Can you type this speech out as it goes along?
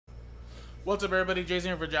What's up, everybody? Jason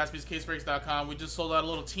here for JaspysCaseBreaks.com. We just sold out a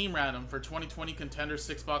little team random for 2020 Contenders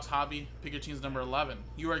 6-box hobby. Pick your team's number 11.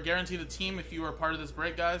 You are guaranteed a team if you are part of this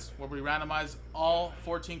break, guys, where we randomize all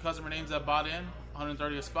 14 customer names that bought in,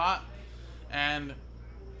 130 a spot, and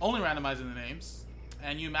only randomizing the names.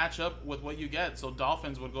 And you match up with what you get. So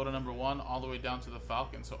Dolphins would go to number 1 all the way down to the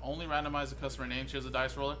Falcons. So only randomize the customer names. Here's the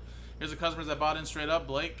dice roller. Here's the customers that bought in straight up: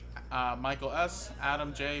 Blake, Michael S.,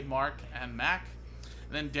 Adam J., Mark, and Mac.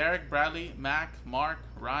 And then Derek, Bradley, Mac, Mark,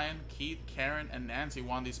 Ryan, Keith, Karen, and Nancy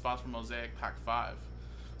won these spots from Mosaic Pack 5.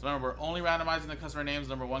 So remember, we're only randomizing the customer names.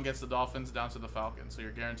 Number 1 gets the Dolphins down to the Falcons. So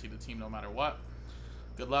you're guaranteed a team no matter what.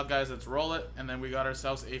 Good luck, guys. Let's roll it. And then we got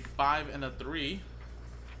ourselves a 5 and a 3.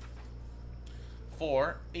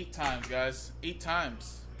 4, 8 times, guys. 8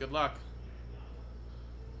 times. Good luck.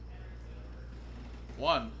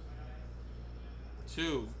 1,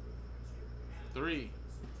 2, 3,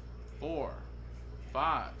 4,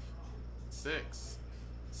 5, 6,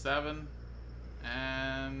 7,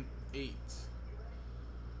 and 8.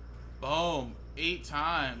 Boom. 8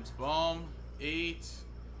 times. Boom. 8.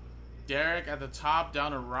 Derek at the top,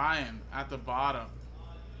 down to Ryan at the bottom.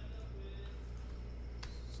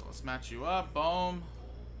 So let's match you up. Boom.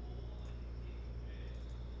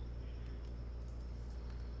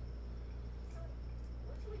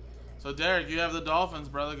 So Derek, you have the Dolphins,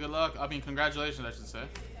 brother. Good luck. I mean, congratulations, I should say.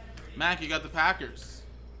 Mac, you got the Packers.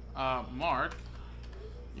 Mark,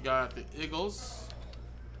 you got the Eagles,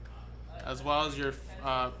 as well as your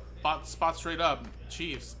spot straight up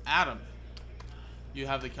Chiefs. Adam, you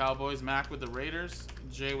have the Cowboys. Mac with the Raiders.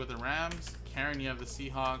 Jay with the Rams. Karen, you have the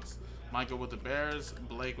Seahawks. Michael with the Bears.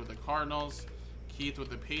 Blake with the Cardinals. Keith with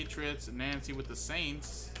the Patriots. Nancy with the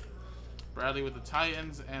Saints. Bradley with the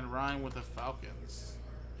Titans. And Ryan with the Falcons.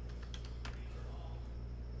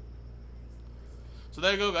 So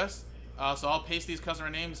there you go, guys. So I'll paste these customer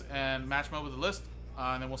names and match them up with the list,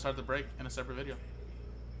 and then we'll start the break in a separate video.